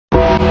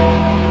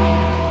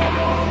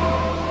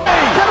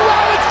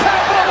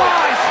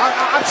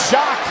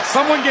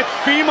Someone get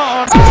FEMA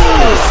on.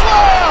 Oh,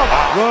 slam!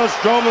 Braun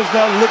Strowman's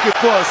now looking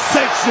for a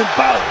sanctioned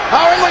bout.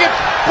 All right, look at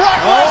Brock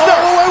Lesnar.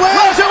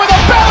 Lesnar with a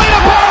belly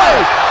to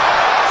belly.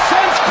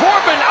 Sends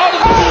Corbin out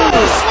of the.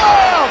 Oh,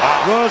 slam!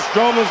 Braun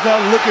Strowman's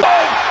now looking.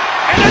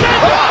 And then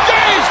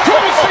Days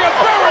courtesy of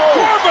Baron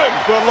Corbin.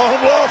 The Lone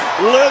Wolf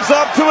lives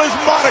up to his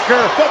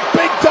moniker. The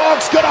big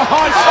dog's gonna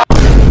hunt.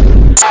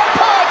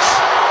 Punch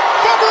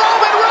from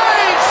Roman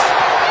Reigns.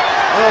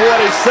 Oh, what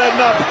he's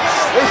setting up.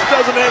 This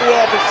doesn't end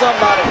well for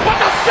somebody. But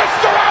the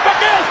Sister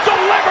Abigail is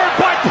delivered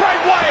by Bray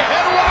Wyatt.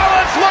 And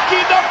Rollins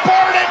looking to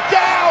burn it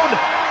down.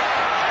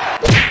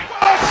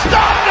 What a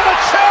stop to the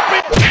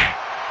champion.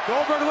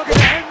 Goldberg looking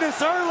to end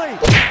this early.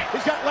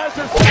 He's got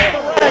Lesnar still in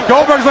the ring.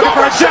 Goldberg's looking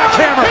for a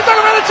jackhammer. He's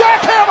looking for the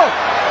jackhammer.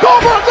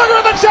 Goldberg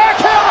looking for the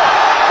jackhammer.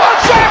 A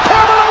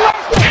jackhammer to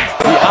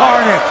Lesnar.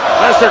 Darn it.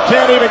 Lesnar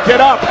can't even get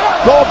up.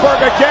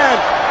 Goldberg again.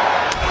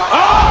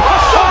 Oh, a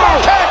super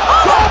kick.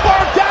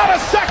 Goldberg down a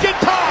second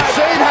time.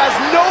 Shane has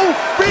no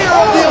fear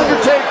of The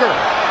Undertaker.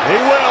 He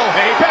will.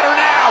 He better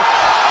now.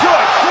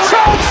 Good.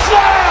 Choke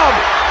slam.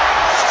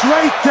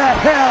 Straight to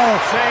hell.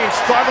 Shane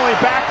struggling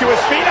back to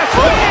his feet. A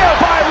spear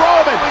by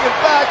Roman.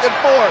 Back and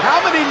forth.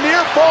 How many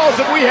near falls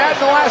have we had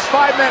in the last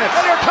 5 minutes?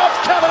 And here comes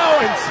Kevin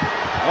Owens.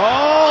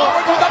 Oh.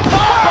 With the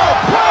power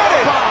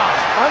planted.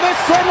 And this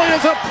certainly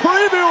is a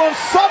preview of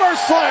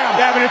SummerSlam.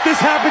 Yeah, but if this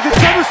happens at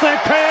SummerSlam,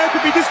 KO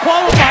could be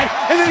disqualified,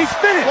 and then he's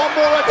finished. One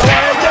more at the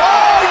end.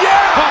 Oh,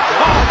 yeah!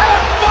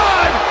 F5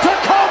 to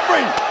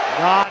Kofi.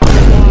 Not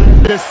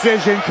one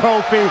decision,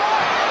 Kofi.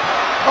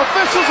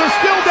 Officials are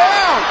still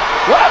down.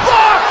 Rock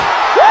bottom!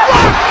 Rock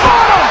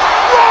bottom!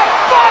 Rock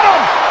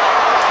bottom!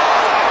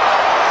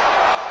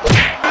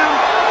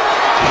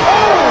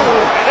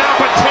 Oh! And now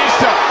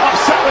Batista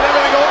upset with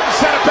everything Orton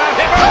said about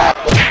him.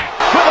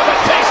 With a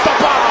Batista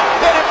bomb.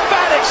 An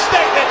emphatic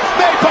statement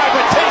made by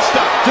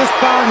Batista. Just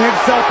found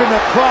himself in the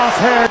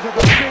crosshairs of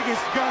the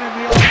biggest gun in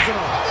the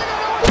arsenal.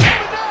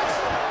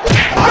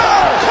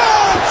 Stone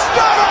Cold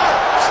Stunner!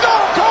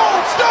 Stone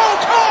Cold! Stone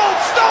Cold!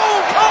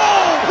 Stone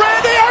Cold!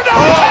 Randy Orton!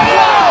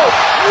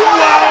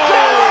 What a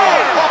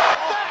game!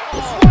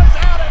 This was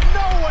out of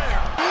nowhere!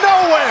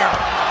 Nowhere!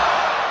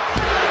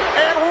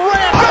 And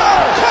Randy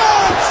Stone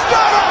Cold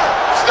Stunner!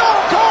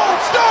 Stone Cold!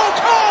 Stone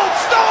Cold!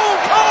 Stone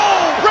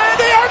Cold!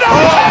 Randy Orton!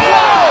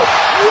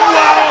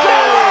 What a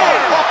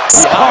game!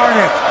 Darn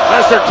it.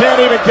 Lesnar can't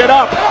even get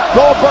up.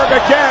 Goldberg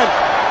again.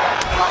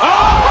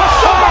 Oh, a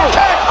super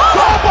kick!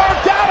 Goldberg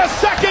down a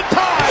second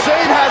time.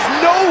 Shane has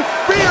no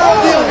fear of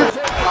The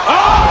Undertaker. Oh,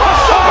 a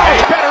super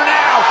kick! Better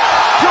now.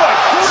 Good.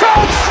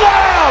 Choke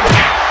slam.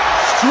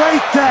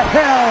 Straight to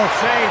hell.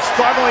 Shane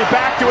struggling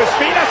back to his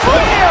feet. A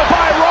spear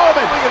by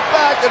Roman.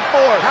 Back and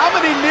forth. How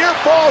many near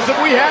falls have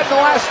we had in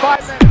the last 5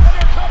 minutes?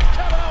 Here comes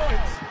Kevin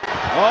Owens.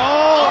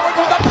 Oh. With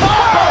the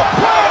power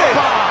planted.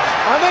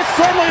 And this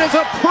certainly is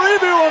a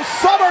preview of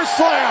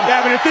SummerSlam. Yeah,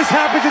 but if this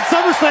happens at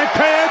SummerSlam,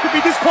 KO could be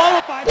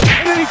disqualified,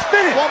 and then he's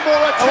finished. One more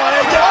at the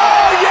end.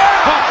 Oh,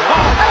 yeah!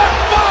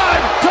 F5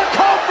 to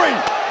Kofi.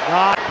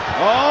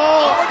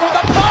 With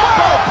the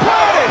power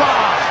planted.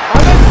 And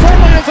this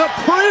certainly is a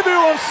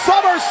preview of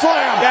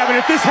SummerSlam. Yeah, but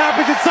if this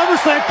happens at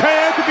SummerSlam,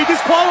 KO could be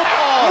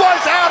disqualified.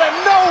 Was out of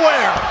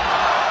nowhere.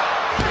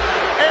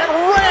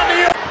 And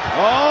Randy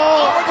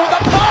with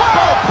the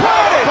power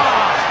planted.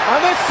 And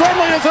this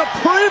certainly is a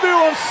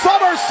preview of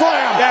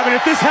SummerSlam. Yeah, but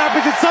if this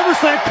happens at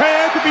SummerSlam,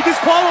 KO could be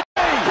disqualified.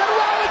 Can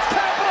Rollins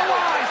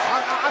capitalize?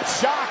 I'm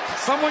shocked.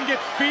 Someone get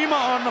FEMA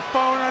on the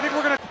phone. I think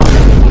we're going to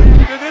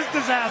after this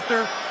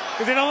disaster,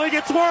 because it only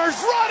gets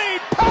worse. Running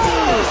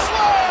power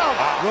slam.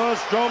 Braun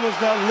Strowman's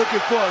now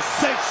looking for a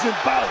sanctioned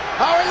bout.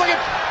 All right, look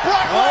at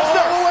Brock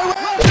Lesnar.